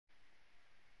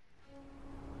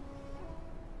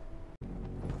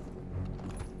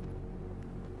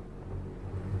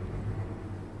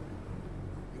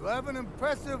have an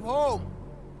impressive home.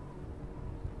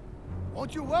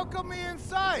 Won't you welcome me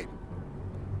inside?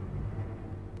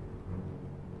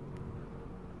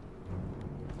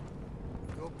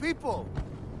 Your people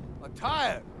are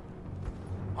tired,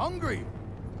 hungry,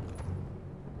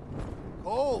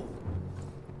 cold.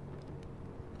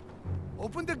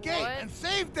 Open the gate and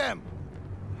save them!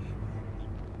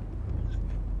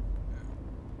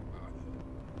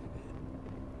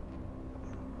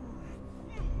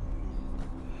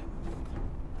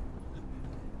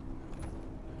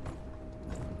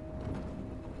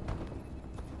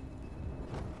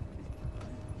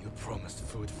 You promised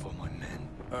food for my men.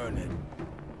 Earn it.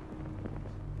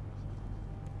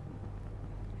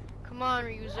 Come on,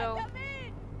 Ryuzo.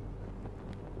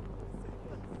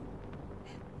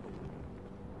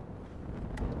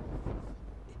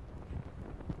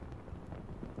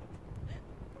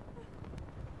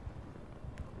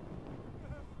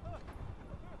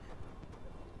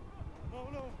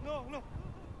 No.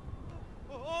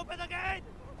 Open the gate!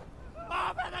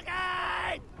 Open the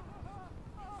gate!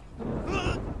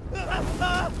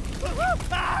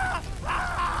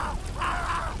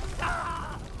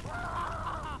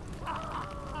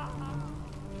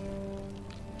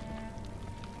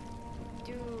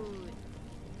 Dude.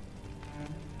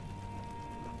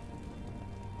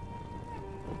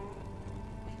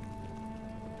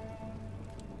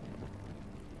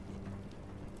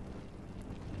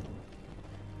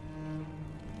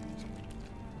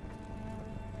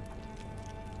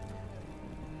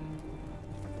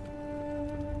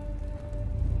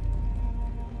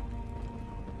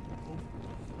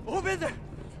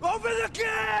 Open the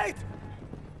gate!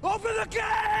 Open the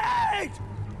gate!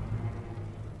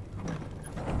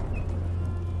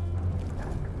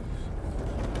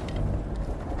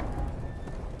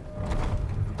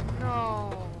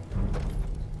 No.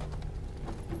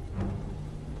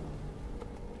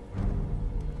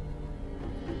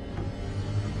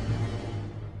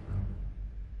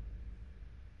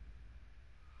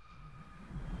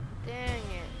 Dang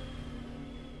it.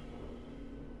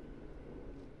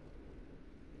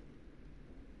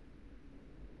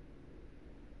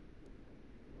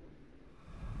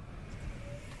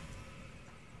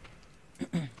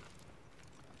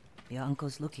 Your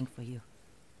uncle's looking for you.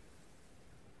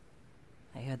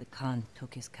 I heard the Khan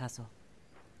took his castle.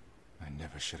 I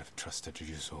never should have trusted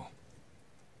Ryuzo.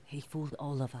 He fooled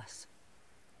all of us.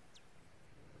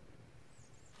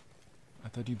 I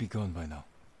thought you'd be gone by now.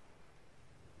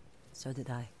 So did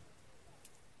I.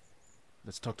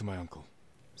 Let's talk to my uncle.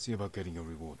 See about getting your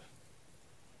reward.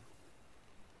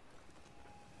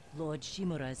 Lord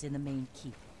Shimura is in the main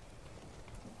keep.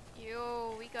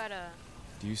 Yo, we gotta...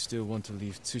 Do you still want to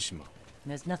leave Tsushima?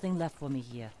 There's nothing left for me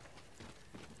here.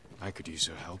 I could use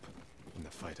your help in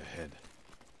the fight ahead.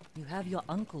 You have your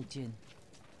uncle, Jin.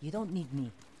 You don't need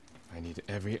me. I need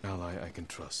every ally I can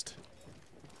trust.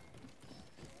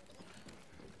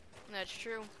 That's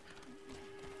true.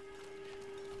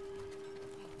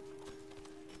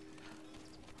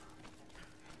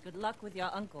 Good luck with your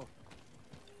uncle.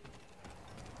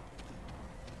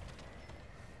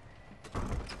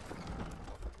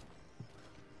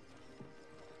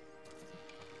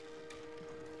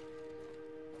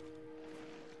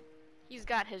 He's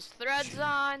got his threads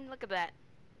on. Look at that.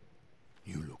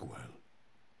 You look well.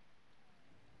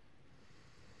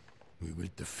 We will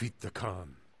defeat the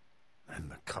Khan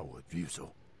and the coward Ryuzo.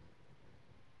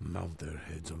 Mount their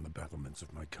heads on the battlements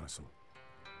of my castle.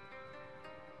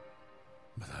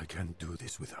 But I can't do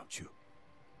this without you.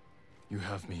 You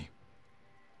have me.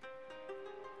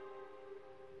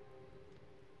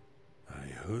 I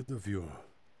heard of your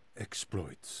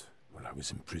exploits while I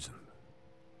was in prison.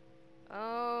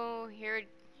 Oh, here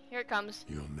it comes.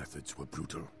 Your methods were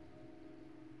brutal.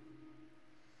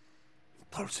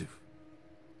 Impulsive.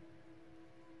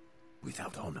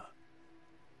 Without honor.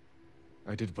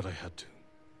 I did what I had to.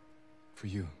 For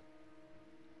you.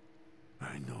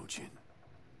 I know, Jin.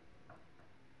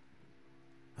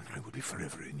 And I will be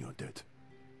forever in your debt.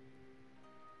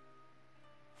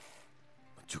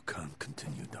 But you can't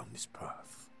continue down this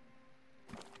path.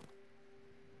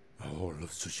 All of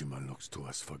Tsushima looks to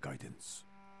us for guidance.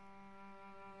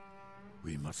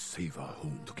 We must save our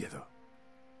home together.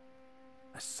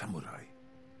 As samurai.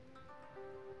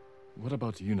 What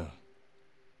about Yuna?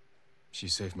 She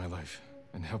saved my life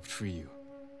and helped free you.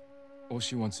 All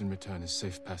she wants in return is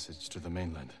safe passage to the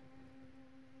mainland.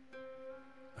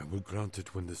 I will grant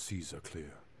it when the seas are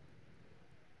clear.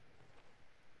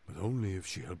 But only if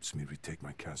she helps me retake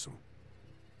my castle.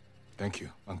 Thank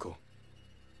you, Uncle.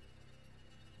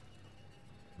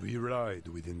 We ride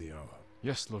within the hour.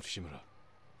 Yes, Lord Shimura.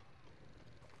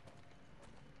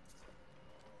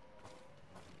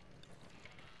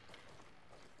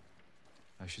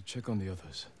 I should check on the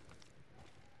others.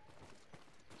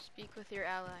 Speak with your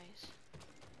allies.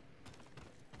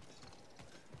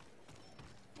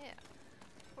 Yeah.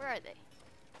 Where are they?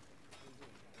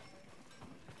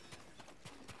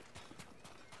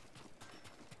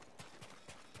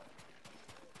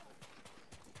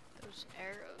 Those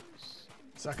arrows.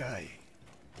 Sakai,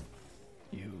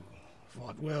 you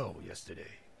fought well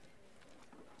yesterday.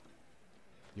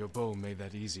 Your bow made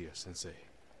that easier, Sensei.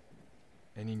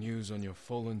 Any news on your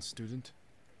fallen student?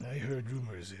 I heard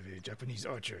rumors of a Japanese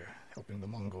archer helping the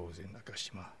Mongols in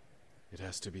Akashima. It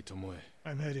has to be Tomoe.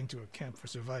 I'm heading to a camp for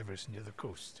survivors near the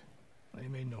coast. I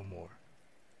may know more.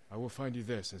 I will find you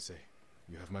there, Sensei.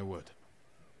 You have my word.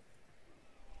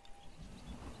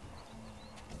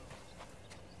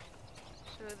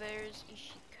 So there's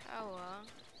Ishikawa.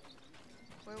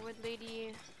 Where would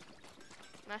Lady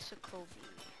Masako be?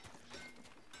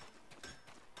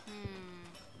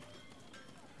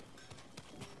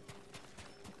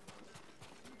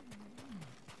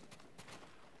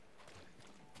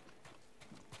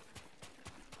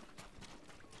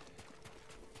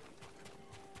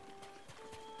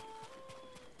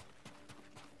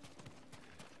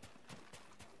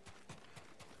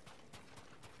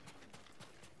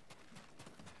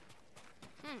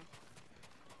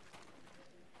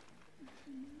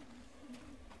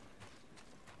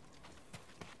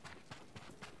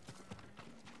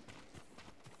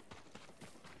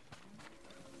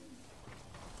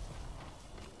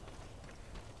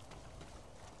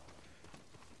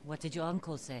 What did your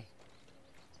uncle say?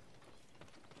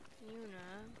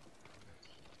 Yuna.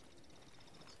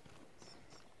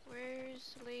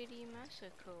 Where's Lady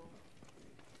Masako?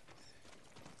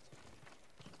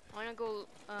 I wanna go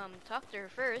talk to her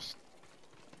first.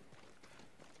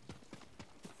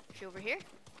 Is she over here?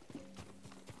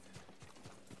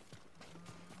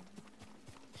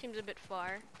 Seems a bit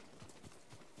far.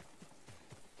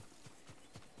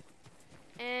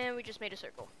 And we just made a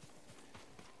circle.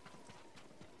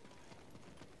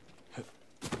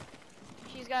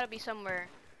 She's gotta be somewhere.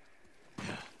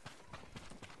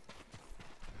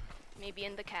 Maybe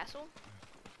in the castle?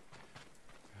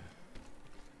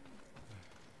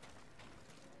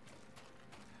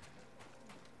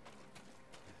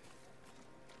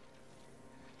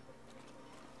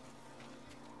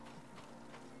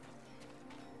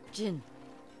 Jin,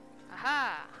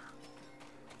 Aha!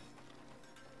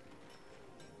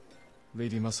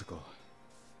 Lady Masako,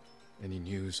 any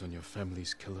news on your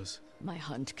family's killers? My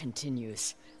hunt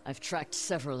continues. I've tracked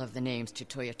several of the names to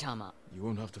Toyotama. You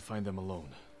won't have to find them alone.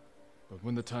 But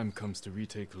when the time comes to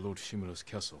retake Lord Shimura's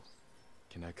castle,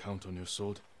 can I count on your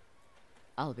sword?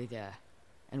 I'll be there,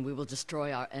 and we will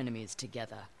destroy our enemies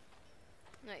together.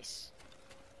 Nice.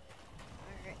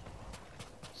 Alright.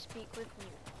 Speak with you.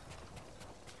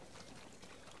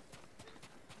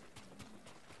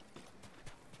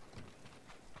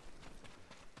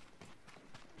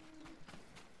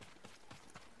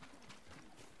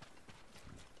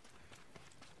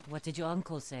 what did your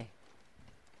uncle say?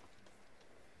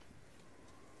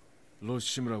 Lord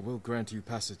Shimura will grant you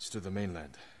passage to the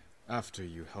mainland, after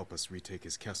you help us retake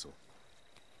his castle.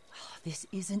 This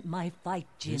isn't my fight,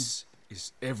 Jin. This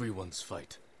is everyone's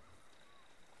fight.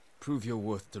 Prove your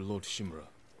worth to Lord Shimura,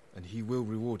 and he will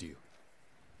reward you.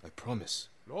 I promise.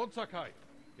 Lord Sakai,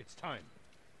 it's time.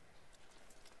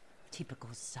 Typical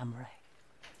samurai.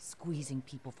 Squeezing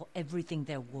people for everything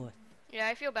they're worth. Yeah,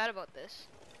 I feel bad about this.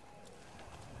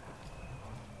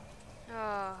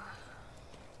 Oh.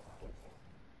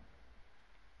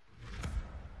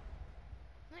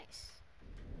 Nice.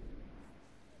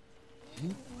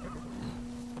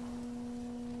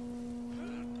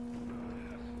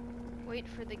 Wait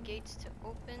for the gates to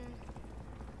open.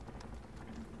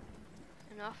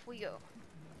 And off we go.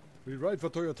 We ride for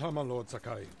Toyotama, Lord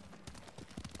Sakai.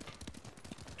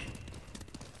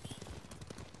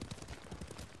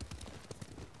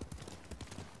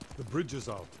 The bridge is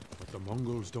out, but the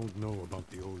Mongols don't know about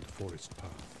the old forest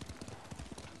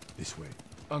path. This way.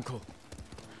 Uncle,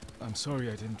 I'm sorry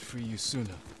I didn't free you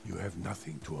sooner. You have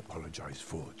nothing to apologize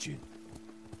for, Jin.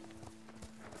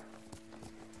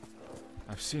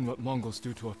 I've seen what Mongols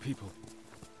do to our people.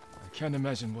 I can't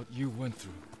imagine what you went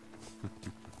through.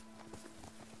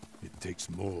 It takes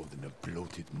more than a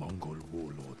bloated Mongol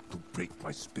warlord to break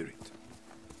my spirit.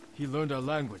 He learned our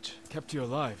language, kept you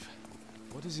alive.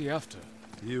 What is he after?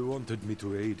 He wanted me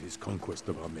to aid his conquest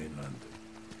of our mainland.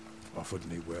 Offered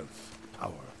me wealth,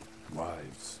 power,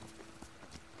 wives.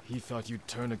 He thought you'd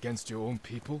turn against your own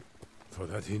people? For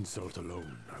that insult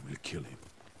alone, I will kill him.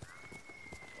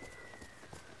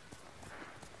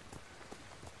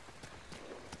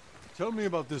 Tell me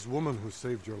about this woman who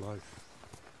saved your life.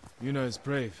 Yuna is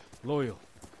brave, loyal,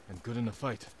 and good in a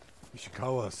fight.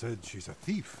 Ishikawa said she's a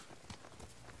thief.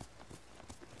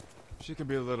 She can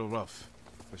be a little rough,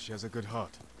 but she has a good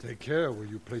heart. Take care where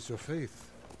you place your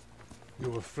faith. You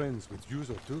were friends with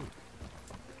Yuzo too.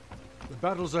 The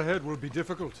battles ahead will be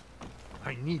difficult.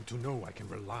 I need to know I can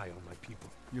rely on my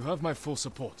people. You have my full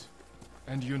support,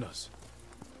 and Yuna's.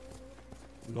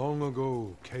 Long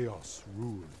ago, chaos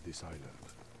ruled this island.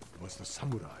 It was the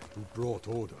samurai who brought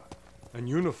order and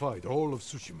unified all of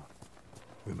Tsushima.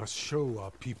 We must show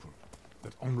our people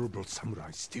that honorable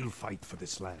samurai still fight for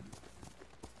this land.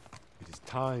 It is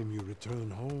time you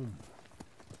return home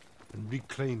and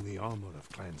reclaim the armor of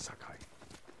Clan Sakai.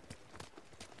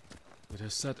 It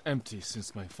has sat empty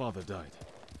since my father died.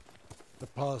 The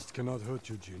past cannot hurt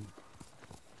you, Jin.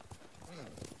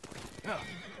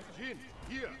 Jin,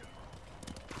 here!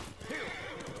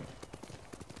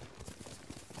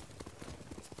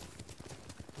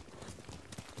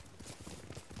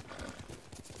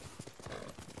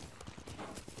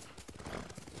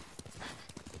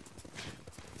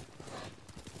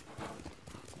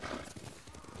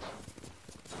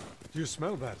 Do you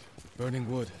smell that? Burning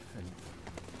wood and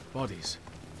bodies.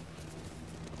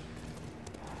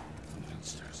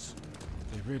 Monsters.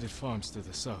 They raided farms to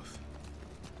the south,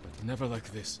 but never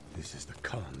like this. This is the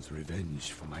Khan's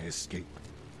revenge for my escape.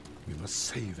 We must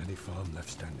save any farm left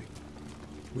standing.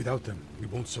 Without them, we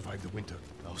won't survive the winter.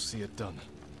 I'll see it done.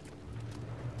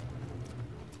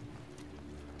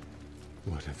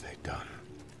 What have they done?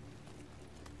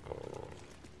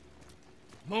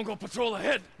 Mongol patrol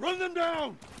ahead! Run them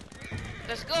down!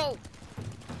 Let's go!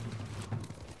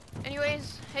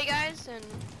 Anyways, hey guys, and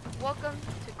welcome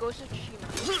to Ghost of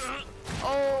Tsushima.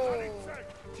 Oh,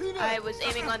 I was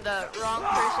aiming on the wrong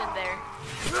person there.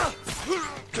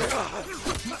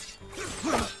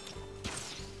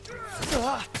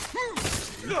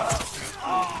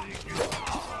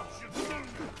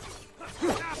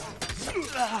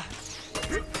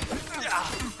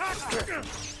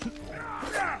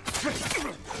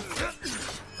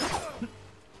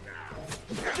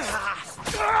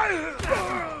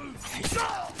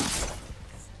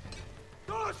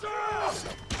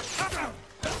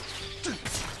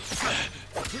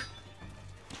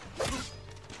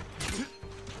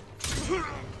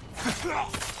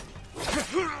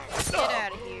 Get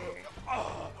out of here.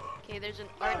 Okay, there's an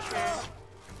archer.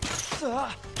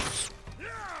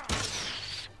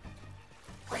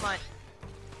 Come on.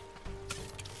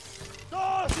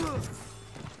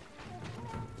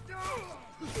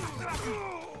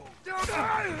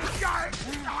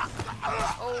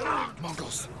 Oh.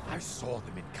 Mongols! I saw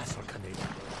them in Castle Canadian.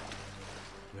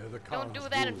 They're the Don't do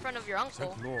Khan's that in rule, front of your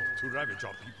uncle. sent north to ravage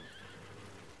our people.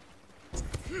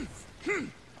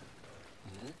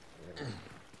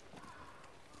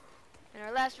 In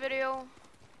our last video,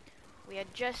 we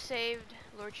had just saved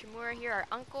Lord Shimura here, our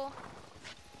uncle.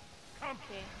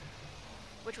 Okay.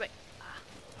 Which way? Ah.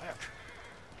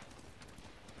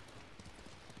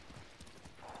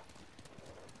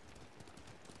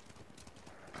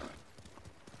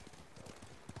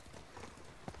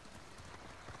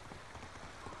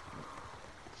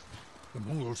 The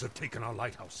Mongols have taken our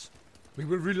lighthouse. We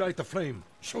will relight the flame,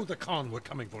 show the Khan we're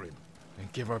coming for him.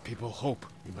 And give our people hope.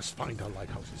 We must find our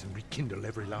lighthouses and rekindle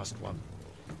every last one.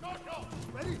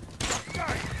 Ready?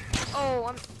 Oh,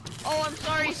 I'm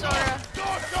sorry, Sora.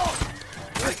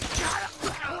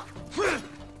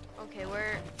 Okay,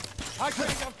 we're...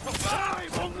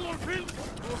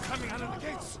 We're coming out of the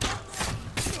gates.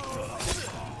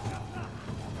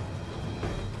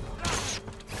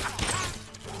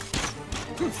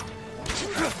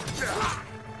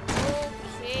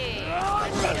 Okay,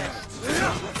 let's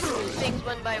just do things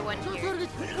one by one here.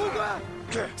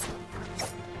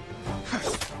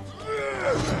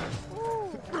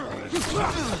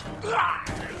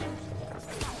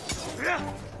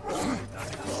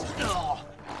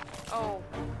 Oh,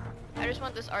 I just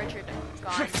want this archer to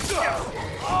gone. Okay.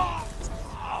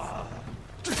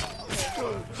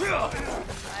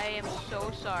 I am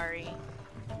so sorry.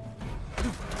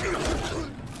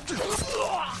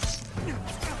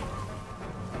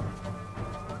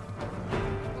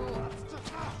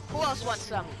 Who else wants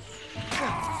some?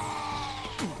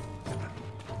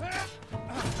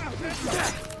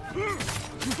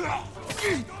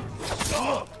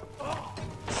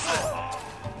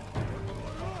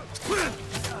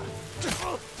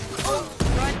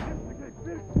 Run.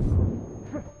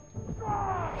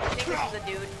 I think this is a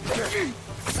dude.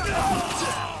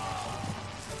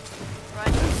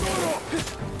 Run.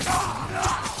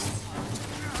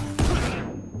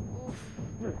 Oof.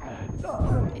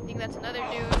 I think that's another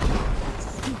dude.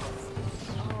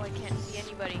 Oh, I can't see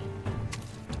anybody.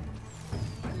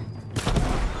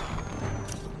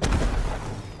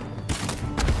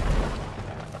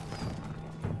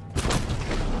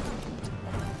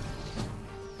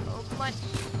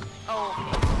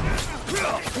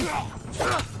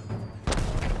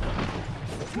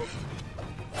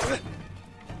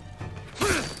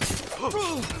 Who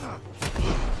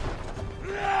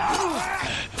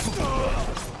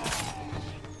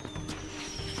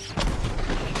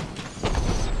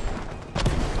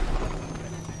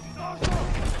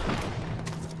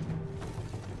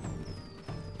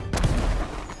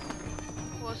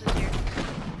else is here?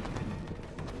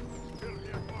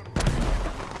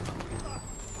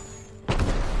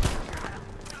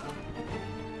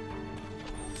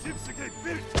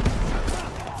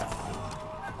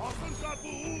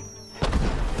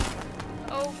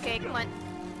 Okay, come on.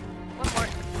 One more.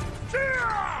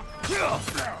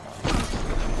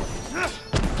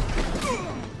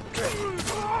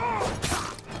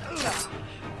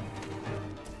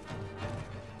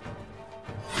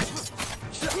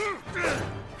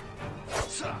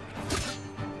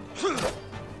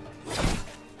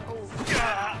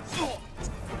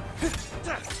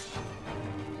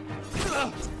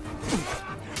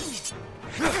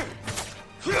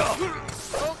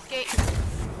 Okay.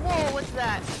 Whoa, what's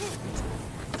that?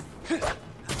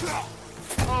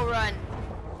 Oh, run.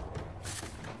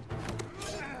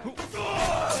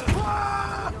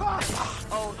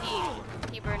 Oh,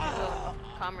 he burned his own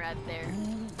comrade there.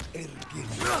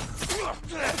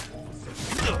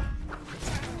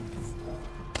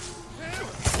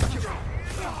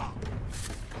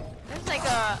 That's like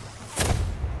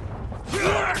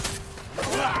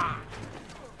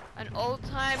an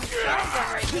old-time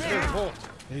shotgun right there.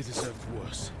 They deserved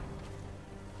worse.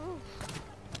 Ooh.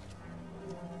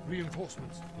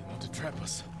 Reinforcements. They want to trap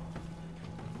us.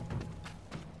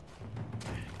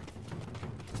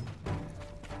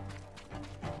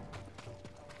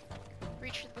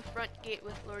 Reach the front gate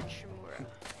with Lord Shimura.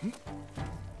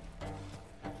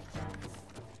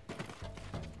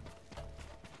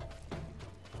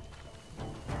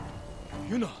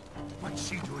 Yuna, What's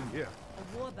she doing here?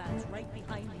 A warband's right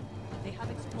behind me. They have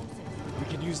explosives. we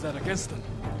can use that against them.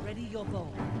 Ready your bow.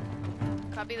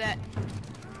 Copy that.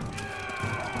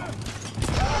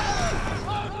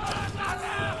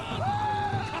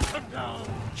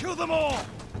 Kill them all!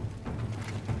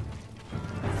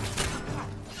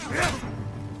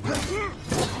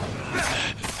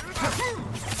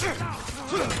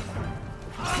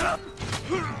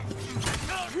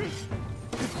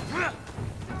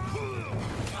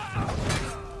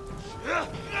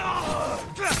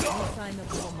 No sign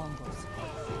of more Mongols.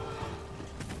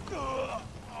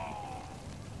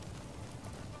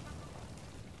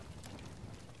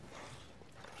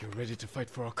 You're ready to fight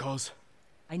for our cause?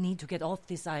 I need to get off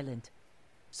this island.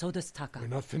 So does Taka. We're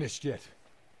not finished yet.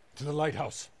 To the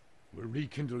lighthouse. We'll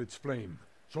rekindle its flame.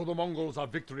 Show the Mongols our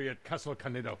victory at Castle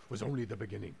Kaneda was only the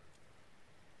beginning.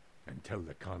 And tell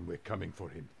the Khan we're coming for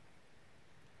him.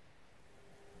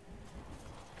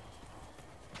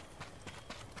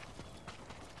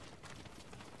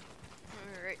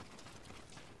 Alright.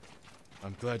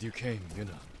 I'm glad you came,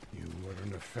 Yuna. You were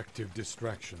an effective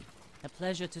distraction. A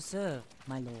pleasure to serve,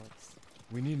 my lords.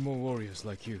 We need more warriors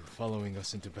like you following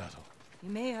us into battle. You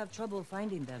may have trouble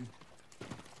finding them.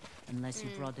 Unless you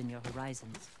broaden your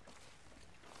horizons.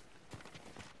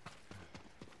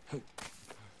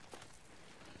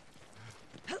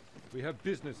 We have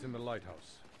business in the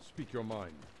lighthouse. Speak your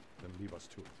mind, then leave us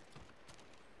to it.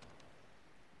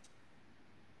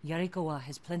 Yarikawa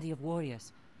has plenty of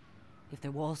warriors. If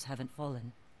their walls haven't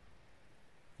fallen.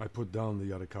 I put down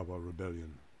the Yarikawa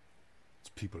rebellion. Its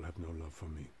people have no love for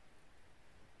me.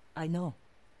 I know.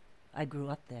 I grew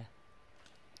up there.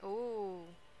 Ooh.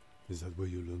 Is that where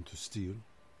you learned to steal?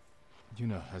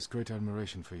 Yuna has great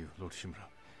admiration for you, Lord Shimura.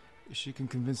 She can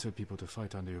convince her people to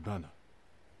fight under your banner.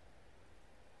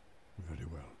 Very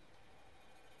well.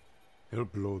 Help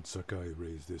Lord Sakai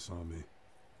raise this army.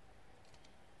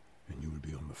 And you will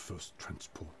be on the first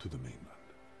transport to the mainland.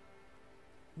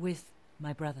 With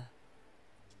my brother.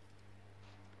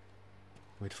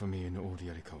 Wait for me in Old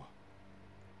Yarikawa.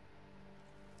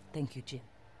 Thank you, Jin.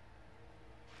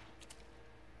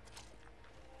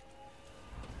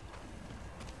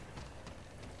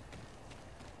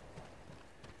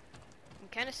 I'm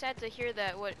kind of sad to hear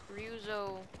that what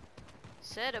Ryuzo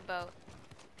said about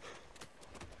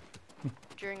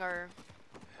during our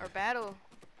battle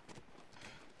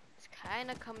is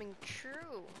kind of coming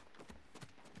true.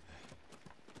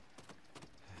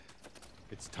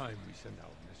 It's time we send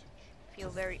out a message. Feel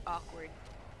very awkward.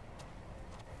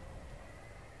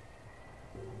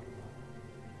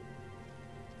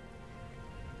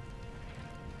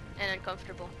 And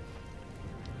uncomfortable.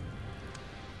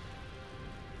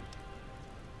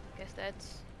 Guess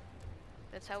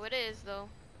that's how it is, though.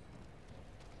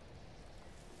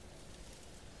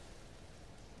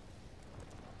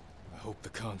 I hope the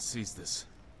Khan sees this.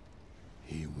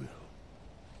 He will.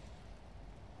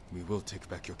 We will take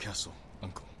back your castle,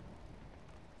 Uncle.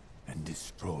 And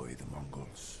destroy the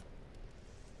Mongols.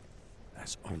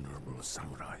 As honorable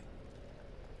samurai.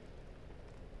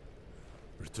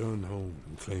 Return home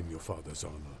and claim your father's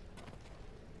honor.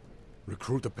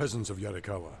 Recruit the peasants of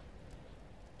Yarikawa.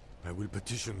 I will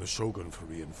petition the Shogun for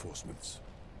reinforcements.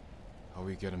 How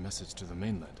we get a message to the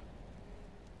mainland?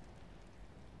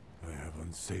 I have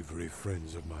unsavory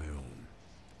friends of my own.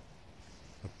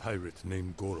 A pirate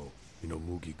named Goro in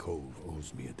Omugi Cove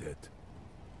owes me a debt.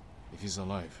 If he's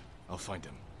alive, I'll find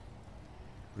him.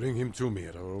 Bring him to me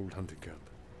at our old hunting camp.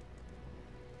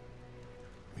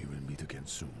 We will meet again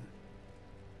soon.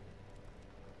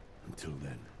 Until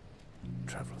then,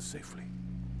 travel safely.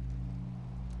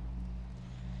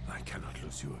 I cannot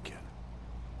lose you again.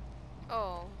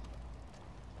 Oh.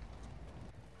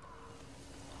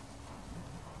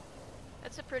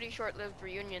 That's a pretty short-lived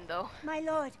reunion, though. My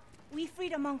lord, we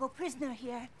freed a Mongol prisoner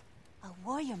here. A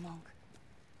warrior monk.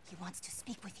 He wants to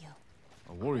speak with you.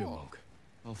 A warrior monk.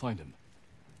 I'll find him.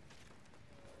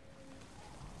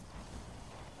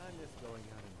 I miss going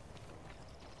out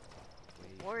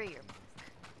and... Warrior monk.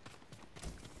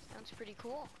 Sounds pretty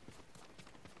cool.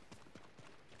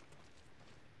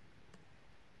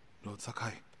 Lord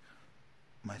Sakai,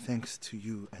 my thanks to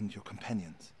you and your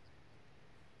companions.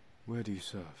 Where do you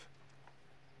serve?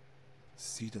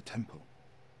 Cedar Temple.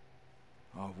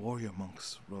 Our warrior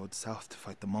monks rode south to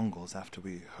fight the Mongols after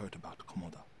we heard about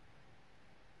Komoda.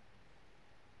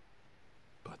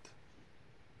 But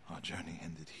our journey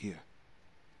ended here.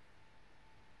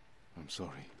 I'm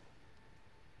sorry.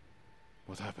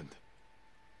 What happened?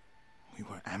 We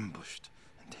were ambushed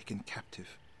and taken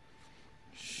captive.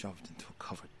 Shoved into a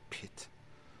covered pit.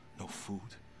 No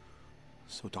food.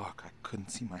 So dark I couldn't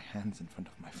see my hands in front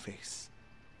of my face.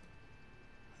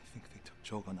 I think they took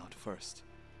Jogon out first.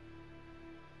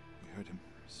 We heard him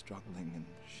struggling and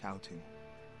shouting.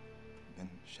 Then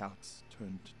shouts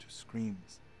turned to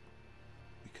screams.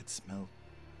 We could smell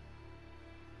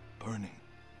burning.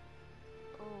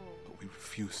 Oh. But we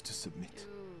refused to submit. Dude.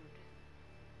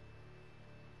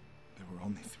 There were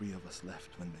only 3 of us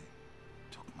left when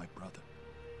they took my brother,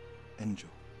 Enjo.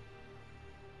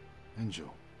 Enjo?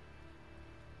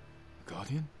 The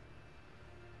Guardian?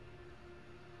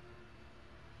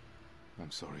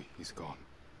 I'm sorry, he's gone.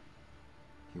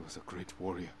 He was a great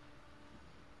warrior.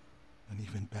 An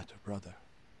even better brother.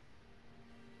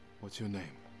 What's your name?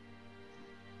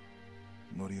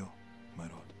 Norio, my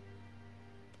lord.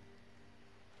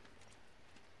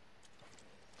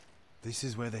 This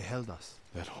is where they held us.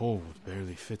 That hole would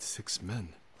barely fit 6 men.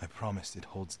 I promised it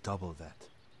holds double that.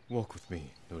 Walk with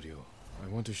me, Norio. I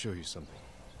want to show you something.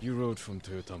 You rode from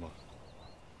Toyotama.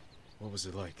 What was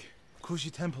it like?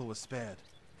 Kushi Temple was spared,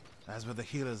 as were the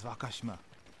healers of Akashima.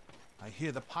 I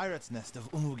hear the pirate's nest of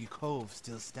Umugi Cove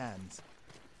still stands.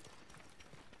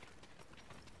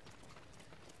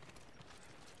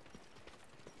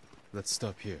 Let's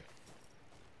stop here.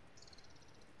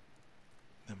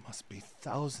 There must be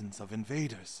thousands of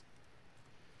invaders.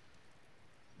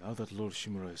 Now that Lord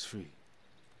Shimura is free,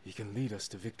 he can lead us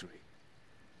to victory.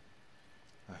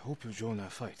 I hope you'll join our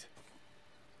fight.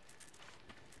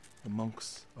 The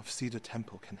monks of Cedar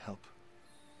Temple can help.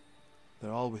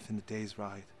 They're all within a day's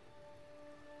ride.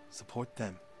 Support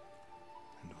them,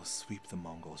 and we'll sweep the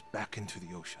Mongols back into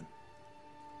the ocean.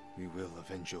 We will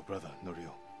avenge your brother,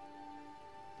 Norio.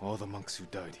 All the monks who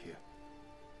died here.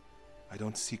 I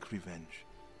don't seek revenge,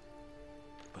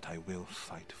 but I will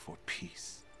fight for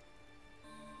peace.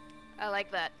 I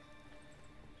like that.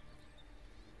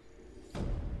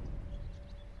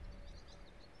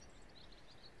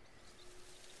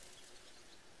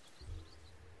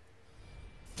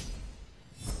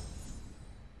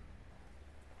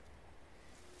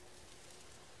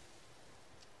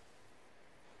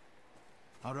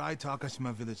 I'll ride to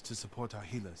Akashima village to support our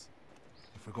healers.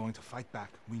 If we're going to fight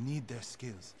back, we need their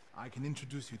skills. I can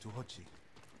introduce you to Hochi.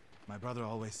 My brother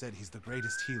always said he's the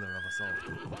greatest healer of us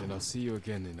all. Then I'll see you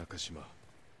again in Akashima.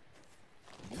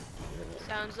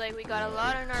 Sounds like we got a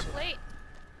lot on our plate.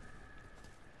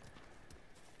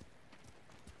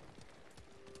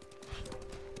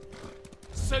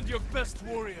 Send your best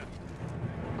warrior!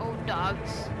 Oh,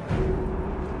 dogs.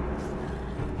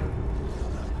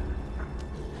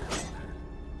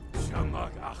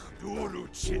 Shamag Akhdulu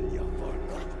Chinya.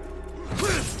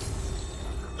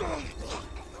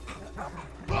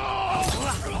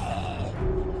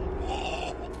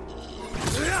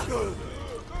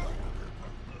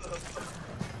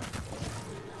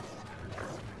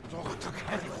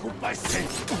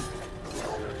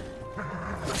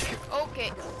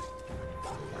 Okay.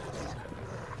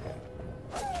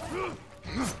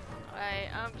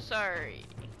 I'm sorry.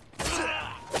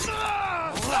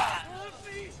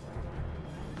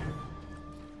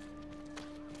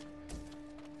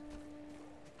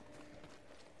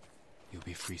 You'll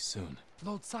be free soon.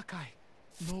 Lord Sakai,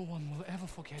 no one will ever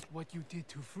forget what you did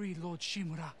to free Lord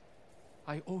Shimura.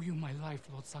 I owe you my life,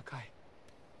 Lord Sakai.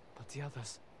 But the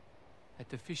others, at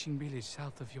the fishing village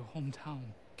south of your hometown.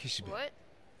 Kishibe. What?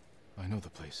 I know the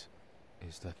place.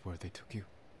 Is that where they took you?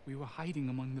 We were hiding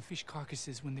among the fish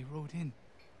carcasses when they rode in.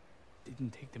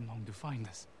 Didn't take them long to find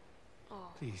us. Oh.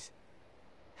 Please,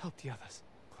 help the others.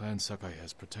 Clan Sakai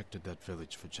has protected that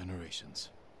village for generations.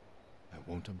 I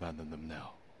won't abandon them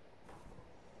now.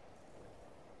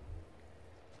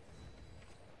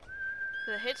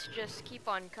 The hits just keep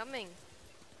on coming.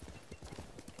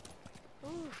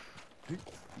 Oof.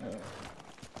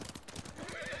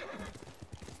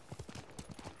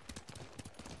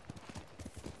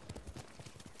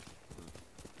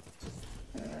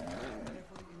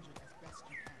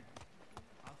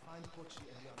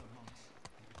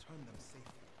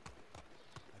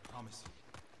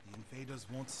 Invaders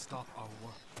won't stop our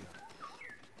work here.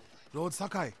 Lord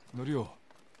Sakai! Norio,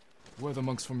 where are the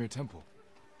monks from your temple?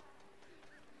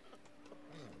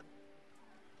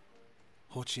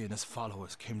 Hochi and his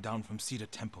followers came down from Cedar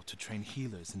Temple to train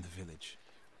healers in the village.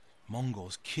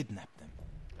 Mongols kidnapped them.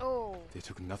 Oh. They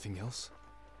took nothing else?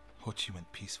 Hochi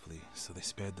went peacefully, so they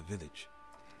spared the village.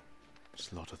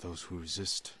 Slaughter those who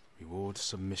resist, reward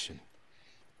submission.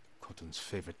 Khotun's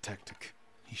favorite tactic.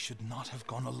 He should not have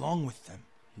gone along with them.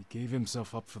 He gave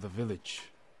himself up for the village.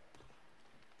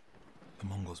 The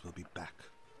Mongols will be back.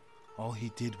 All he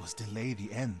did was delay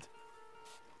the end.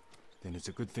 Then it's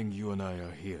a good thing you and I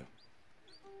are here.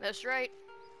 That's right.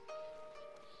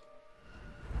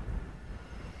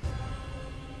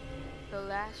 The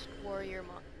last warrior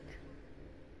monk.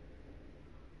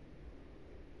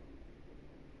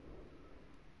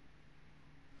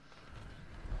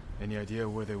 Any idea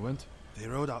where they went? They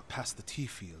rode out past the tea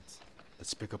fields.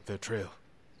 Let's pick up their trail.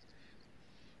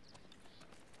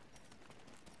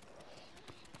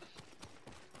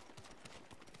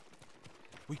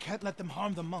 We can't let them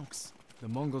harm the monks. The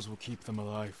Mongols will keep them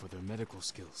alive for their medical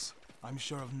skills. I'm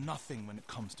sure of nothing when it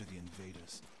comes to the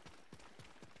invaders.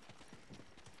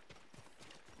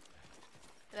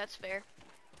 That's fair.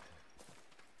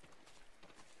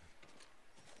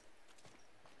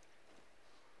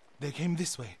 They came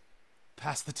this way,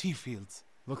 past the tea fields.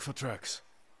 Look for tracks.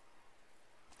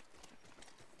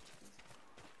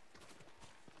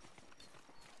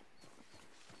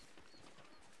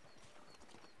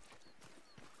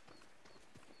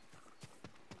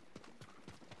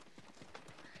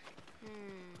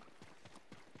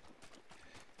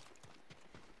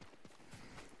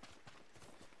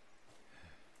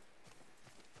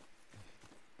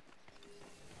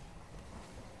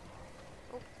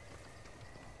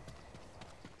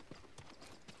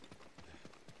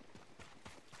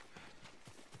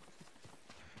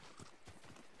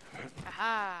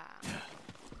 Aha!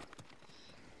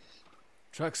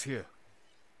 Tracks here.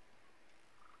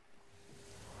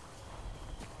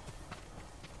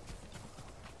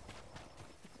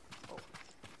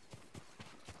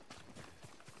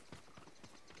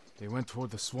 They went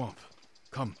toward the swamp.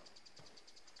 Come.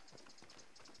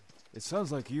 It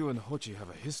sounds like you and Hochi have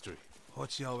a history.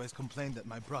 Hochi always complained that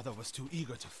my brother was too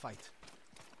eager to fight.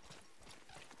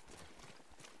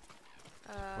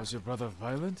 Was your brother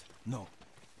violent? No,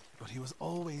 but he was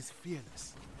always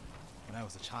fearless. When I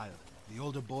was a child, the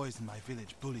older boys in my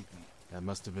village bullied me. That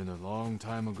must have been a long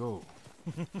time ago.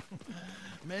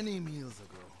 Many meals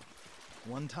ago.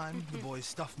 One time, the boys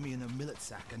stuffed me in a millet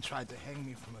sack and tried to hang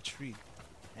me from a tree.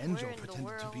 Enjo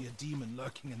pretended to be a demon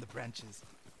lurking in the branches.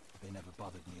 They never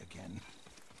bothered me again.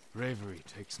 Bravery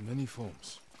takes many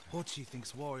forms. Hochi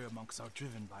thinks warrior monks are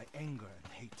driven by anger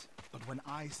and hate. But when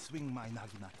I swing my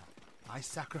naginata, I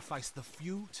sacrifice the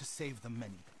few to save the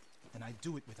many. And I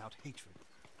do it without hatred.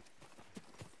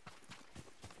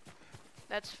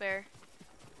 That's fair.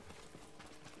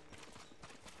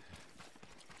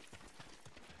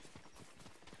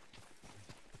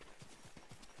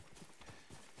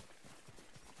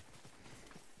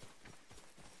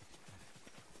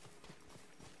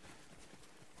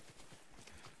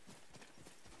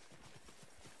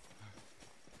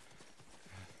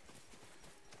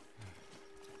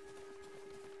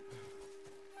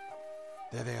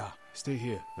 There they are. Stay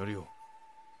here, Norio.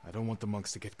 I don't want the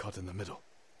monks to get caught in the middle.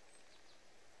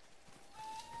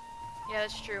 Yeah,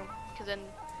 that's true. Because then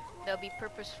they'll be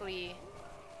purposefully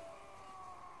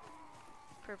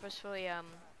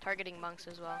targeting monks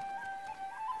as well.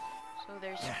 So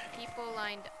there's people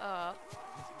lined up.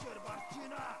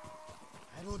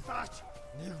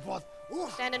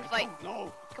 Stand and fight.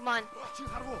 No. Come on.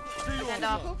 Stand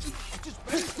up.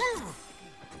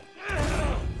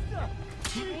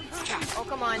 Oh,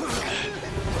 come on.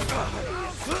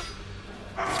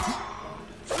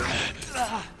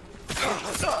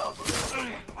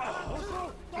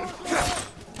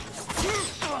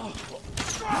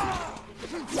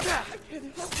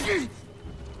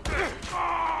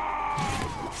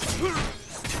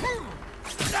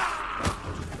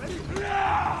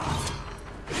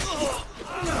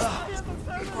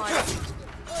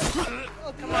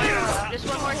 Come on. Just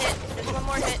one more hit. Just one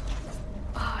more hit.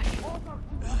 Oh, come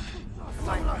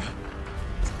on.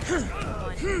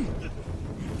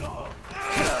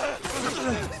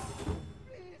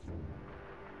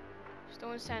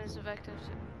 Stone sand is effective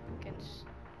against.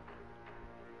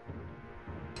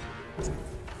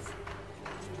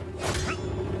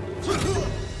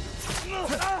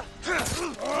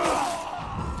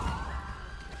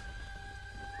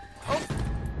 Oh,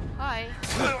 hi.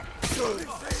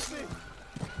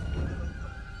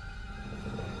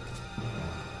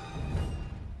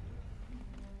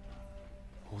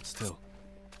 Hold still.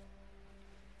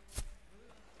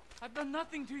 I've done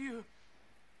nothing to you.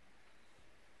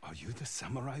 Are you the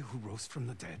samurai who rose from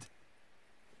the dead?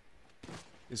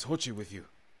 Is Hochi with you?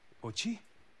 Ochi?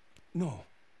 No.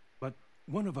 But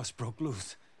one of us broke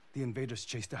loose. The invaders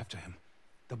chased after him.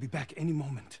 They'll be back any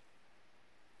moment.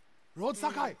 Road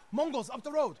Sakai! Mongols up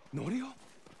the road! Norio?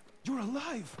 You're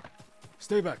alive!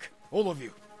 Stay back, all of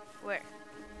you. Where?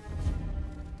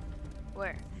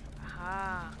 Where?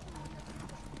 Aha.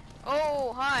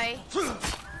 Oh, hi. Oh,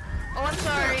 I'm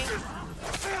sorry.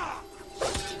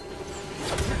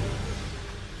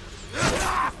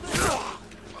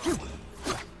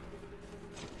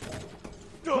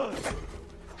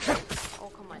 Oh,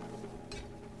 come on.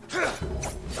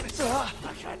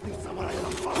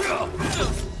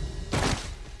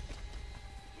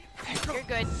 You're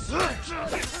good.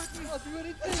 I'll do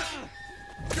anything!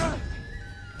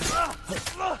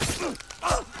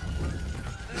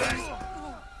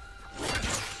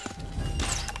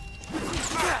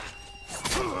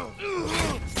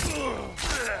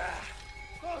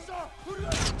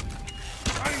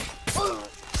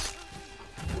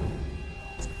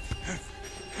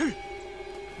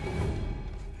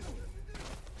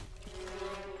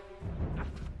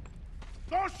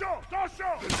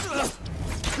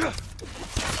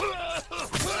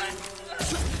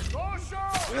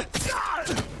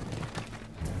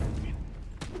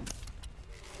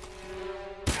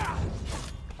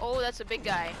 Oh, that's a big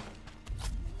guy.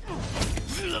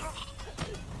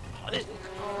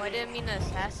 Oh, I didn't mean to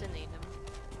assassinate him.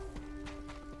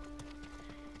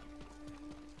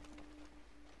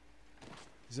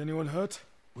 Is anyone hurt?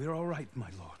 We're all right, my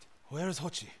lord. Where is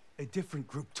Hochi? A different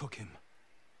group took him.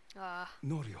 Ah.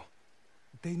 Norio.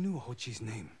 They knew Hochi's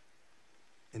name.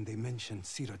 And they mentioned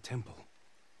Sira Temple.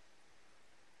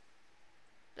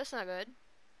 That's not good.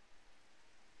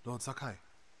 Lord Sakai.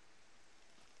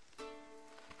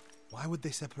 Why would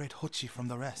they separate Hochi from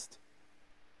the rest?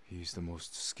 He's the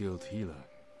most skilled healer.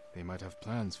 They might have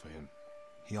plans for him.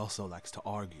 He also likes to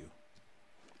argue.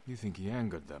 You think he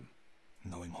angered them?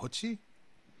 Knowing Hochi?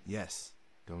 Yes.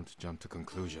 Don't jump to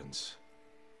conclusions.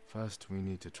 First, we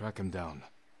need to track him down.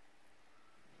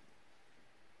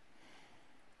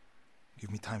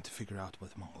 Give me time to figure out where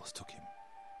the Mongols took him.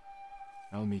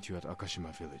 I'll meet you at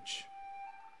Akashima village.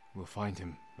 We'll find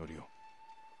him, Norio.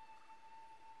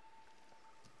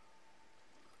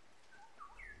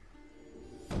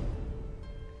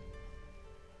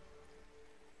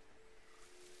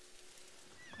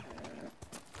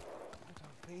 Put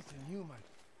our faith in you, my...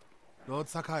 Lord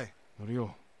Sakai.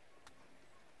 Norio.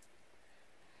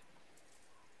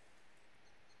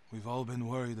 We've all been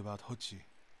worried about Hochi.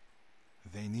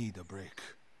 They need a break.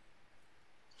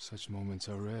 Such moments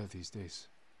are rare these days.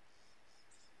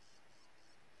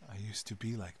 I used to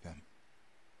be like them.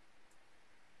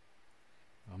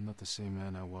 I'm not the same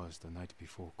man I was the night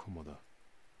before Komoda.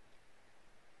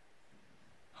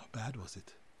 How bad was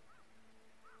it?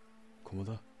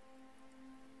 Komoda?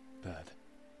 Bad.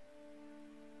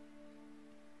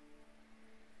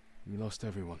 We lost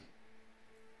everyone.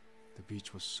 The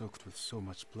beach was soaked with so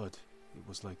much blood, it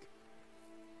was like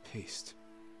paste.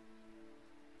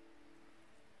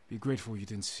 Be grateful you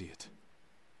didn't see it.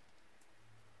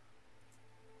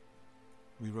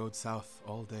 We rode south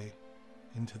all day,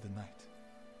 into the night.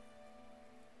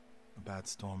 A bad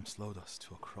storm slowed us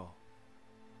to a crawl.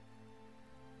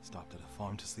 Stopped at a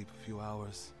farm to sleep a few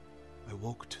hours. I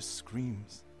woke to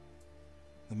screams.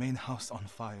 The main house on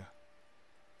fire.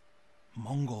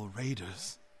 Mongol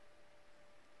raiders.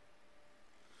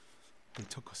 They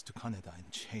took us to Kaneda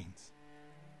in chains.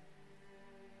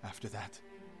 after that.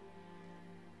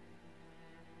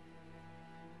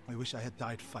 I wish I had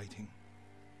died fighting.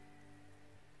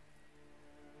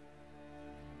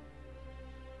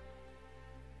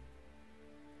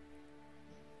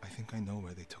 I think I know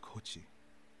where they took Hochi.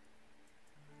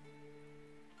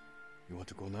 You want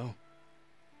to go now?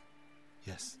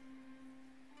 Yes.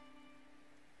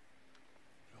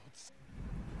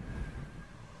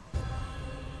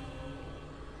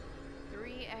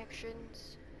 3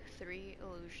 actions, 3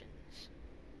 illusions.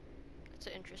 That's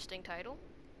an interesting title.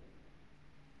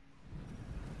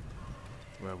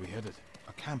 Where are we headed?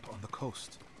 A camp on the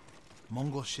coast.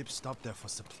 Mongol ships stopped there for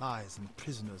supplies and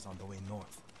prisoners on the way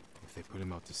north. If they put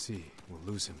him out to sea, we'll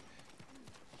lose him.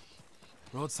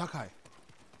 Lord Sakai,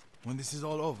 when this is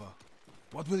all over,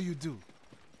 what will you do?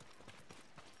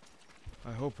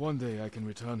 I hope one day I can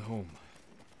return home.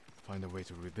 Find a way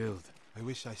to rebuild. I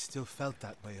wish I still felt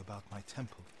that way about my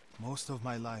temple. Most of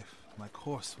my life, my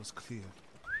course was clear.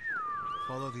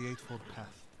 Follow the Eightfold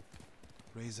Path.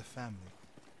 Raise a family.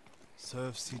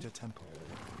 Serve Cedar Temple.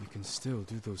 You can still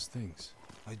do those things.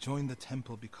 I joined the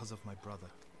temple because of my brother.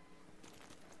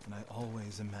 And I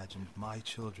always imagined my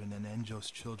children and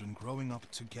Enjo's children growing up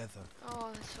together.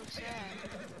 Oh, that's so sad.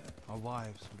 Our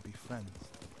wives would be friends.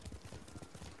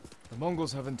 The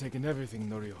Mongols haven't taken everything,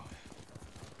 Norio.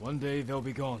 One day they'll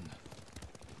be gone.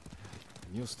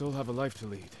 And you'll still have a life to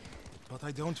lead. But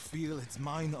I don't feel it's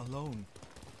mine alone.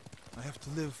 I have to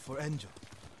live for Enjo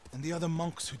and the other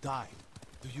monks who died.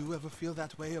 Do you ever feel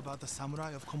that way about the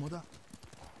samurai of Komoda?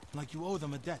 Like you owe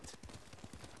them a debt?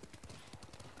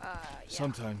 Yeah.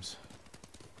 Sometimes.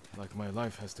 Like my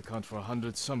life has to count for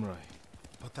 100 samurai.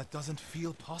 But that doesn't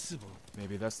feel possible.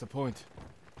 Maybe that's the point.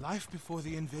 Life before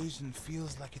the invasion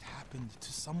feels like it happened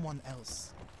to someone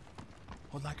else.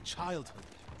 Or like childhood.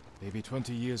 Maybe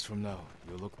 20 years from now,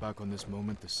 you'll look back on this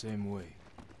moment the same way.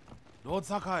 Lord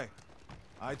Sakai,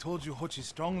 I told you Hochi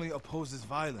strongly opposes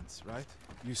violence, right?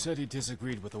 You said he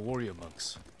disagreed with the warrior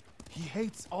monks. He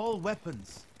hates all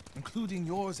weapons, including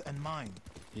yours and mine.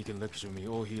 He can lecture me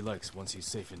all he likes once he's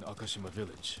safe in Akashima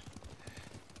village.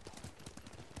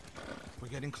 We're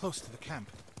getting close to the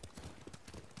camp.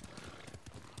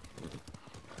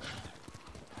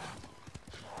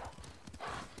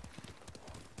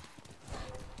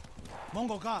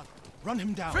 Mongol guard, run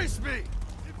him down. Face me!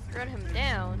 Run him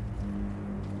down.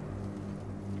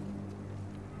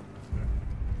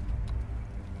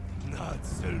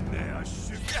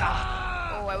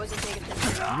 Oh, I wasn't paying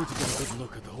attention. You need to get a good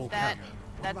look at the whole camp.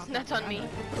 That's on me.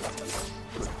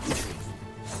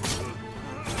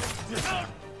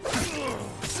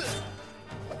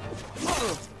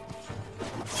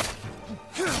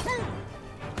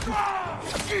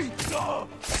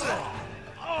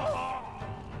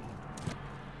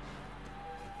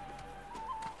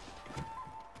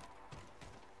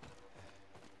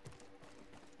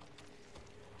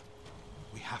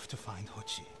 We have to find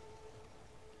Hochi.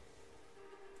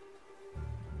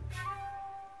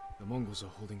 The Mongols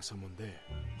are holding someone there.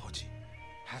 Hochi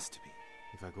has to be.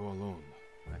 If I go alone,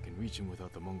 I can reach him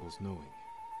without the Mongols knowing.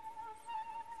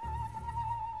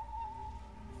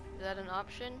 Is that an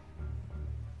option?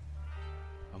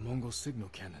 A Mongol signal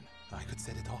cannon. I could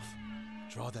set it off.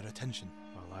 Draw their attention.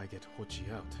 While I get Hochi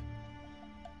out.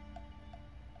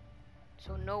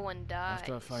 So no one dies.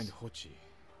 After I find Hochi,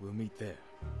 we'll meet there.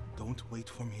 Don't wait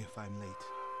for me if I'm late.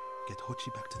 Get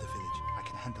Hochi back to the village. I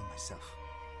can handle myself.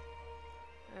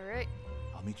 Alright.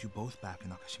 I'll meet you both back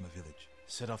in Akashima village.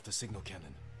 Set off the signal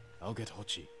cannon. I'll get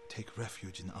Hochi. Take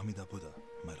refuge in Amida Buddha,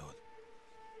 my lord.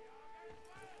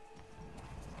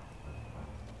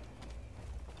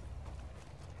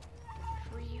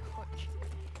 Free Hochi.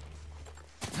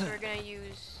 So we're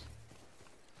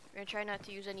gonna try not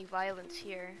to use any violence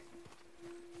here.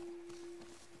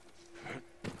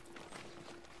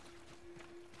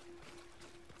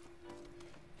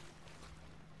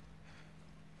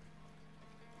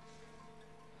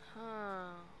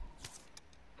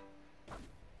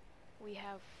 We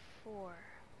have 4.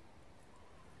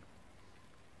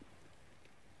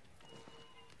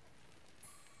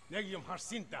 Negium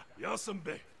Harsinta.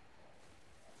 Yasambe.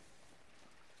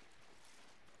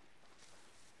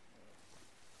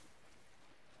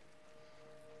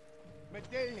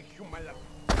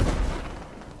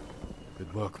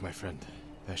 Good work, my friend.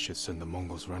 That should send the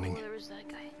Mongols running. Oh, there was that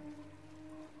guy.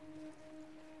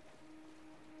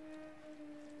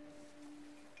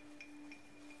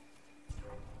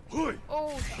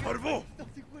 Oh, shoot.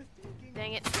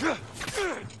 Dang it.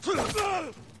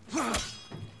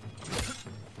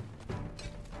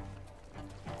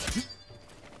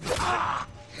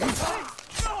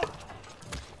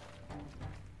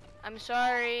 I'm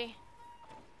sorry.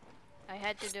 I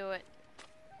had to do it.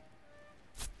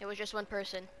 It was just one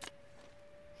person.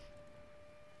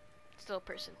 Still a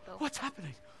person, though. What's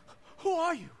happening? Who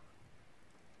are you?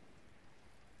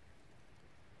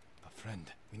 A friend.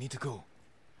 We need to go.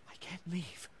 I can't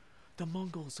leave. The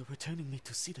Mongols are returning me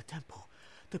to see the temple.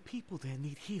 The people there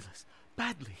need healers.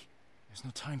 Badly. There's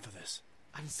no time for this.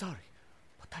 I'm sorry,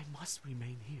 but I must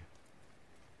remain here.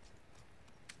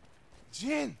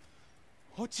 Jin!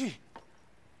 Hochi!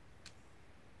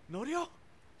 Norio?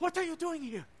 What are you doing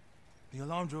here? The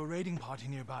alarm drew a raiding party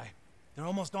nearby. They're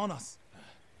almost on us.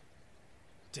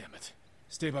 Damn it.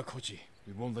 Stay back, Hochi.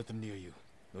 We won't let them near you.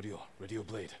 Norio, ready your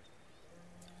blade.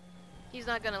 He's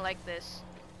not gonna like this.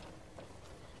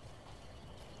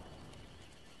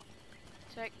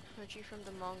 Protect Hochi from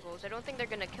the Mongols. I don't think they're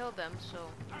gonna kill them, so...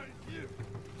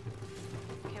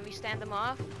 Can we stand them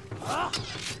off?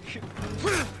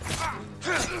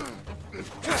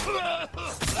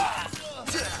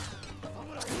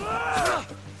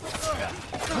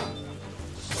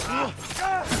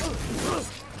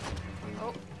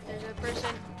 Oh, there's a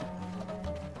person.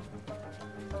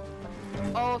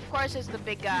 Oh, of course it's the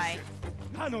big guy.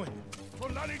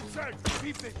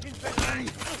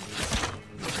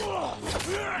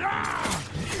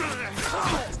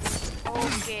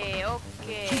 Okay,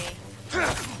 okay.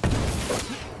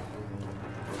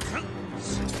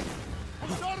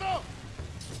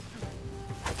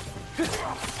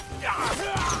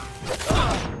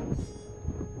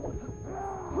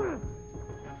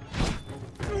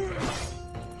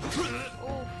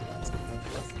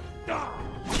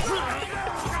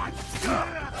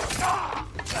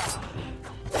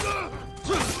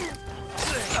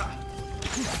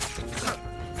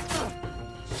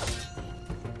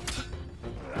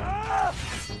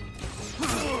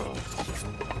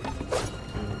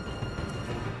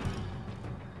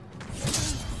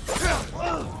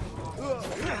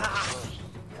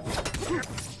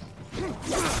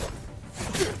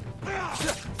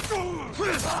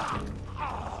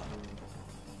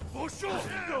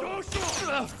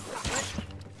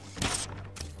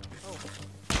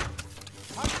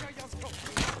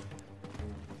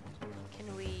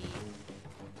 Can we...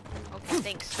 Okay,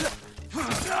 thanks.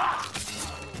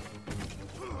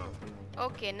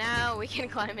 Okay, now we can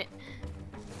climb it.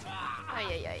 Ay,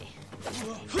 ay, ay.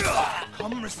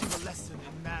 Come receive a lesson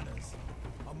in manners.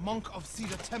 A monk of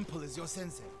Cedar Temple is your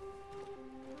sensei.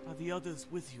 Are the others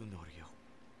with you, Norio?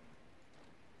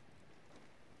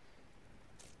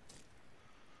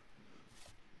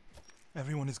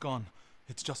 Everyone is gone.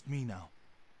 It's just me now.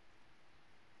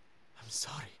 I'm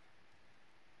sorry.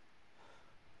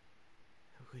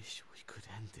 I wish we could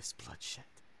end this bloodshed.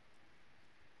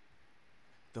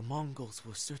 The Mongols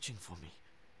were searching for me.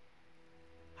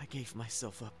 I gave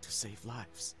myself up to save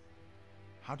lives.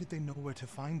 How did they know where to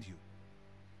find you?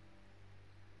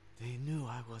 They knew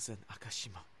I was an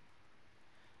Akashima,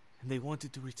 and they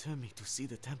wanted to return me to see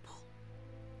the temple.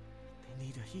 They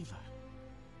need a healer.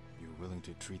 You willing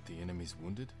to treat the enemy's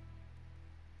wounded?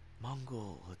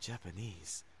 Mongol or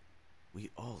Japanese, we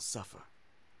all suffer.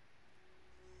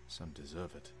 Some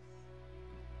deserve it.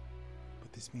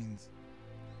 But this means...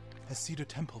 Has Cedar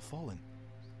Temple fallen?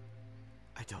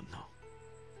 I don't know.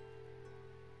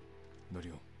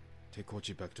 Norio, take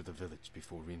Kochi back to the village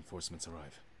before reinforcements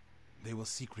arrive. They will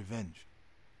seek revenge.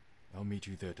 I'll meet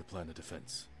you there to plan a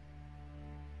defense.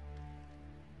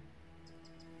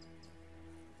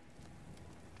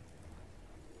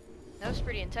 That was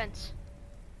pretty intense.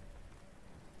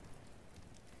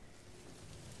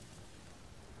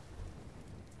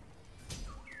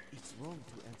 It's wrong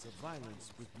to answer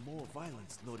violence with more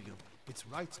violence, Norio. It's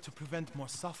right to prevent more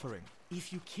suffering.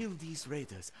 If you kill these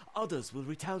raiders, others will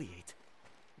retaliate.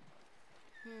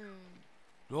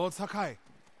 Lord Sakai,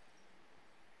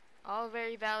 All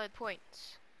very valid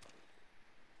points.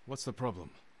 What's the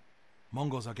problem?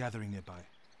 Mongols are gathering nearby,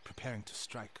 preparing to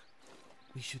strike.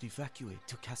 We should evacuate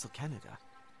to Castle Canada.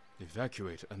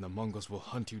 Evacuate and the Mongols will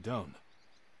hunt you down.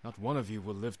 Not one of you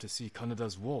will live to see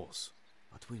Kanada's walls.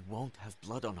 But we won't have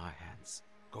blood on our hands.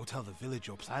 Go tell the village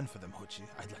your plan for them, Hochi.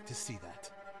 I'd like to see that.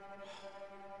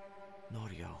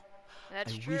 Norio,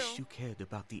 That's I true. wish you cared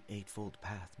about the Eightfold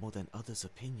Path more than others'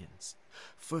 opinions.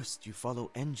 First you follow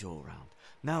Enjo around,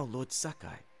 now Lord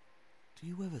Sakai. Do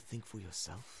you ever think for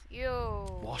yourself?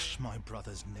 Yo. Wash my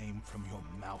brother's name from your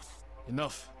mouth.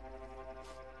 Enough!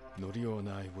 Norio and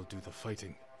I will do the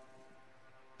fighting.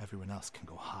 Everyone else can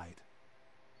go hide.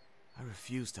 I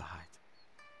refuse to hide.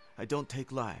 I don't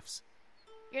take lives.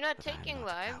 You're not But I am taking not a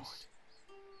lives.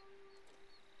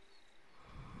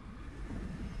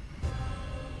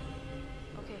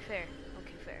 Okay, fair.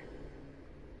 Okay, fair.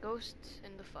 Ghosts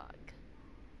in the fog.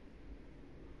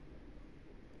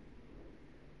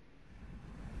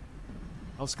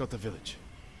 I'll scout the village.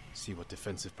 See what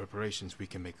defensive preparations we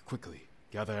can make quickly.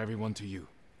 Gather everyone to you.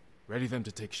 Ready them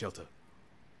to take shelter.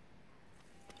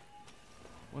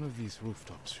 One of these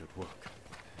rooftops should work.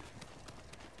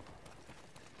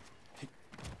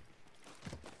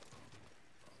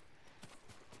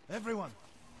 Everyone,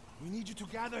 we need you to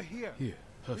gather here. Here,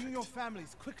 perfect. Bring your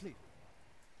families, quickly.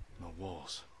 No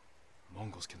walls.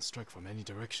 Mongols can strike from any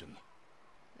direction.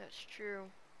 That's true.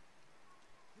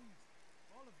 Please,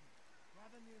 all of you,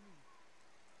 gather near me.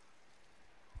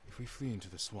 If we flee into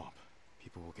the swamp,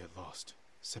 people will get lost,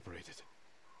 separated.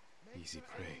 Make Easy sure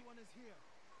prey. everyone is here.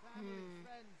 Family,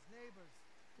 friends, neighbors.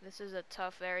 This is a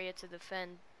tough area to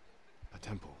defend. A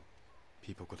temple.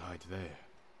 People could hide there.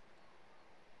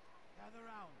 Gather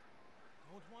round.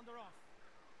 Don't wander off.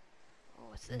 Oh,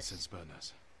 what's this? Incense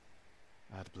burners.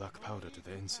 Add black powder to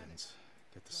the incense.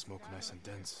 Get the smoke nice and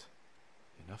dense.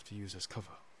 Enough to use as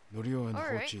cover. Norio and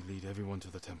Hochi lead everyone to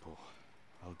the temple.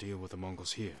 I'll deal with the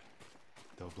Mongols here.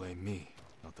 They'll blame me,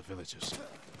 not the villagers.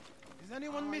 Is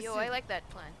anyone missing? Yo, I like that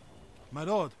plan. My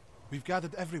lord, we've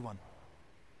gathered everyone.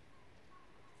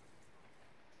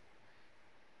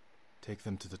 Take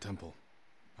them to the temple.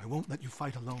 I won't let you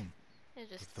fight alone. It's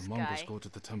just If the this Mongols guy. go to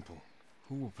the temple,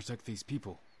 who will protect these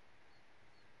people?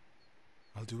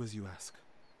 I'll do as you ask.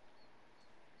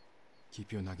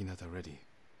 Keep your naginata ready.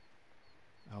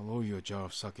 I'll owe you a jar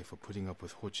of sake for putting up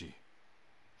with Hochi.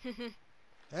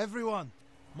 Everyone,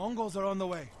 Mongols are on the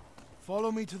way.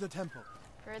 Follow me to the temple.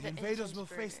 For The the invaders incense will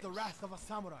face the burners. wrath of a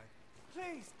samurai.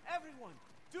 Please, everyone,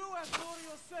 do as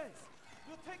Norio says.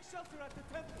 We'll take shelter at the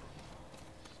temple.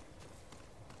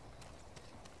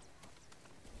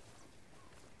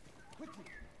 Quickly.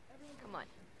 Come on.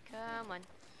 Come on.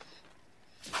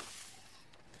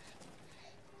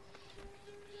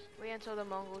 Wait until the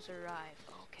Mongols arrive.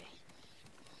 Okay.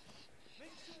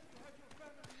 Make sure you have your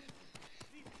family with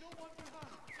you. Leave no one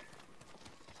behind.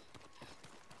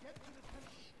 Get to the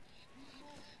temple.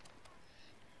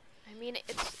 I mean,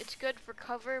 it's good for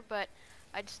cover, but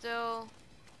I'd still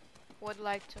would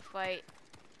like to fight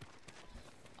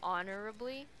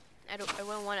honorably. I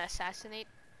wouldn't want to assassinate.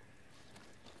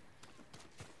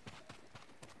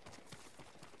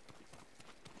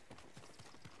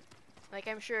 Like,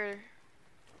 I'm sure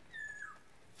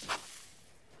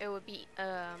it would be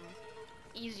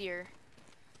easier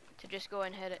to just go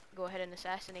ahead and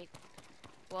assassinate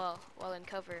while in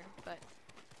cover, but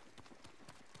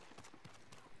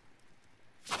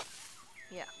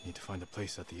yeah. Need to find a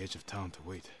place at the edge of town to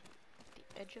wait.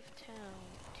 The edge of town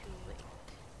to wait.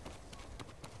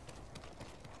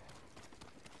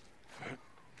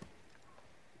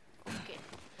 Okay.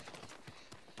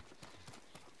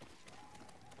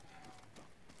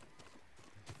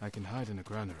 I can hide in a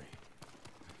granary.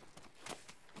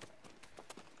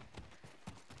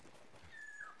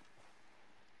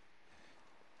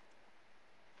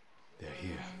 They're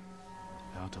here.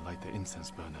 Now to light the incense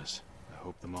burners. I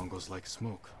hope the Mongols like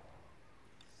smoke.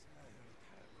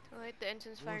 To light the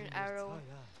incense, fire an arrow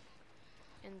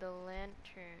in the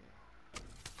lantern.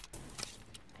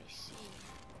 I see.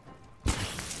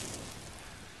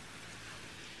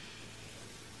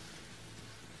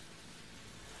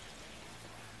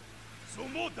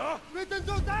 Sumoda!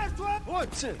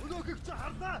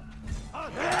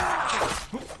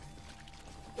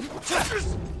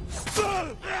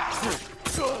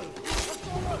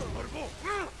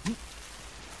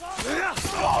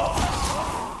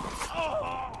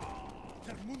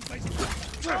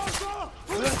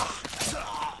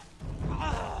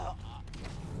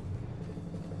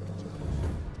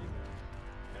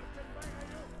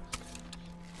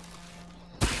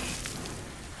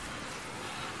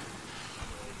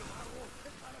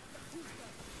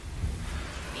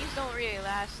 These don't really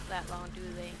last that long, do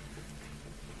they?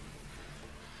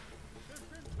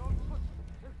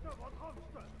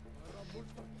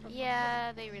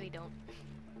 Yeah, they really don't.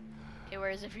 Okay, where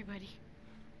is everybody?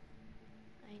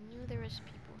 I knew there was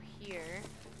people here.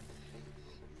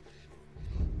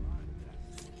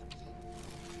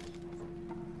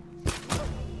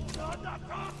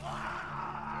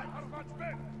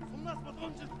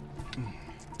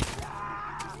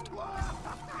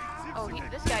 Oh,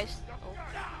 this guy's.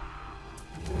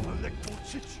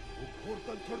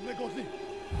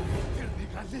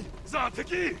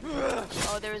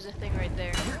 Oh, there was a thing right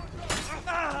there.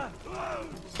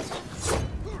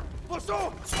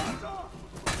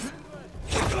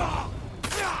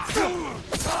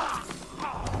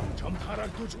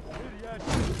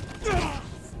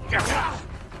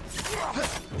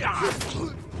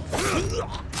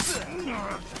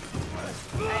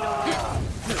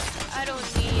 I don't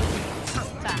need to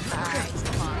hide.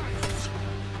 Come on.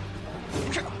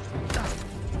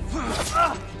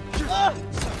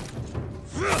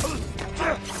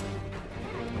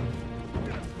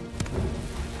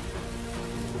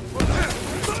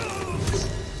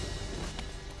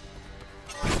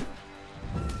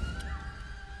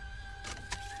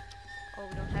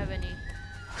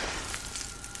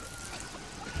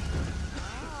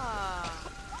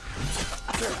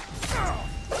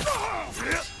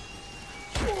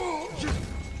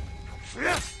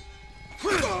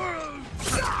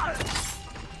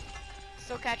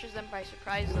 still catches them by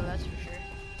surprise though, that's for sure.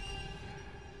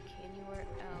 Okay, anywhere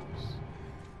else?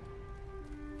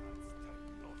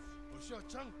 Is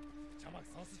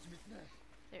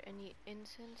there any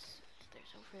incense?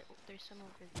 There's some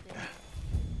over there.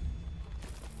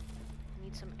 I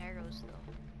need some arrows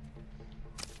though.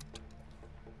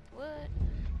 What?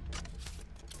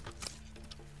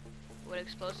 Would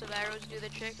explosive arrows do the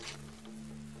trick?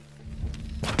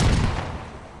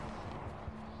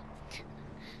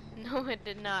 No, it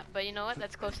did not, but you know what?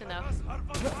 That's close enough.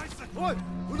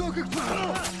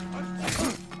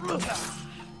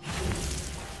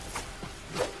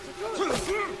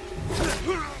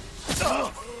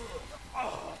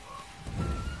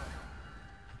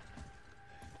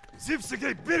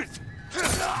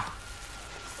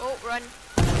 Oh, run.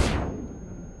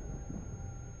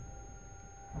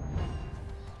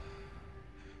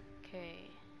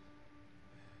 Okay.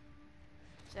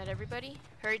 Is that everybody?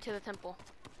 Hurry to the temple.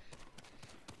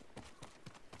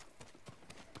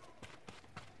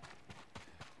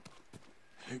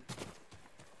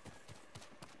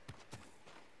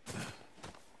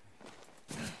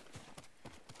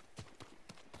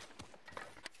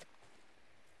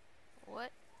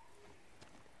 What?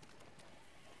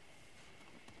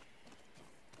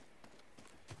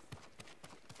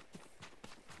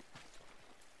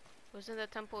 Wasn't the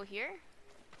temple here?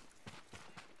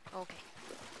 Okay.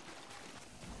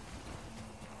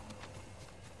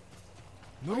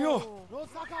 Norio! Oh. Lord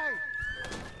Sakai!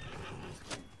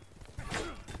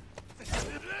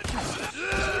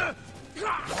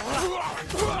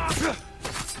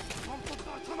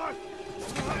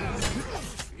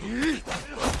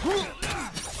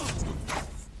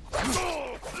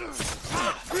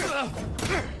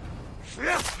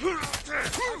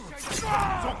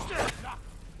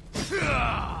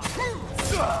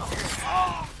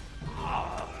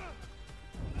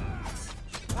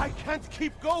 I can't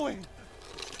keep going!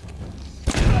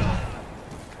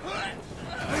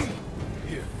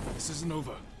 Here, this isn't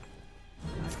over.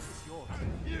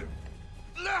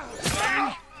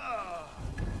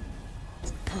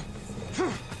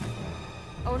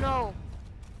 Oh no!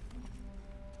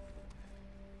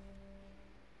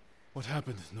 What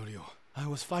happened, Norio? I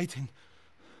was fighting.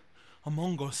 A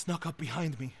Mongol snuck up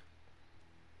behind me.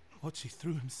 Hochi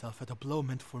threw himself at a blow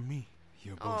meant for me.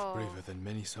 You're both Oh. braver than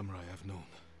many samurai I've known.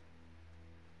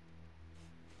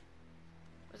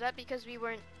 Was that because we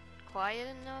weren't quiet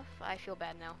enough? I feel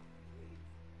bad now.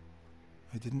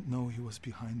 I didn't know he was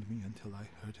behind me until I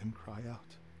heard him cry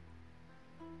out.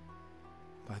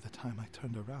 By the time I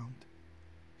turned around,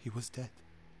 he was dead.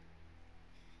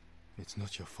 It's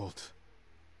not your fault.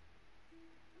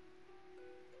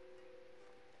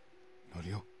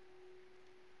 Norio?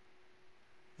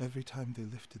 Every time they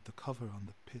lifted the cover on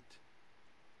the pit,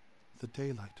 the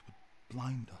daylight would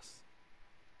blind us.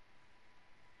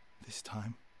 This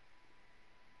time,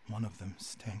 one of them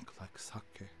stank like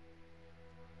sake.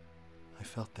 I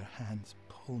felt their hands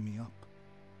pull me up,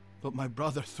 but my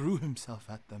brother threw himself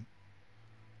at them.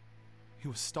 He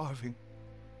was starving,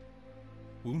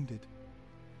 wounded,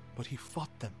 but he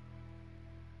fought them.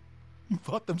 He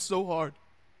fought them so hard.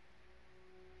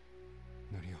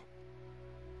 Norio,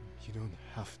 you don't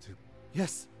have to...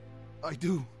 Yes, I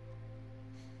do.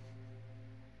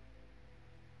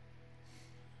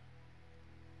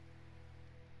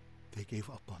 They gave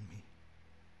up on me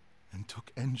and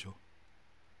took Enjo.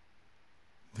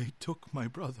 They took my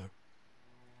brother.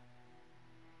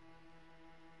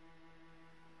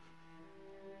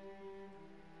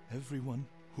 Everyone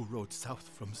who rode south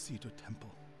from Cedar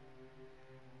Temple.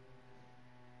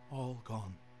 All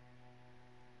gone.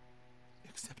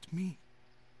 Except me.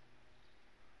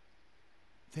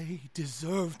 They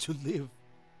deserve to live.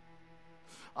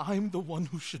 I'm the one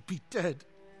who should be dead.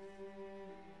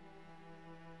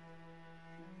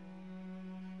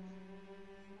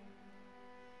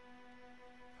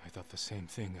 I thought the same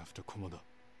thing after Komoda.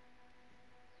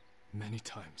 Many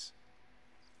times.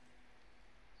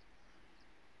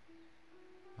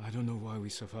 I don't know why we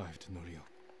survived, Norio.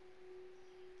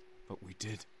 But we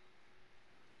did.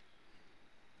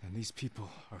 And these people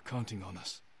are counting on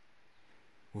us.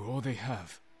 We're all they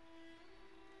have.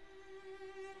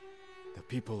 The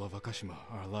people of Akashima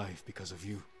are alive because of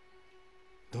you.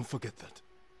 Don't forget that.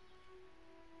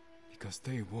 Because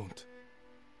they won't.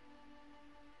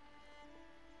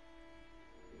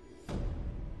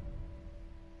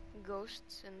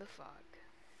 Ghosts in the fog.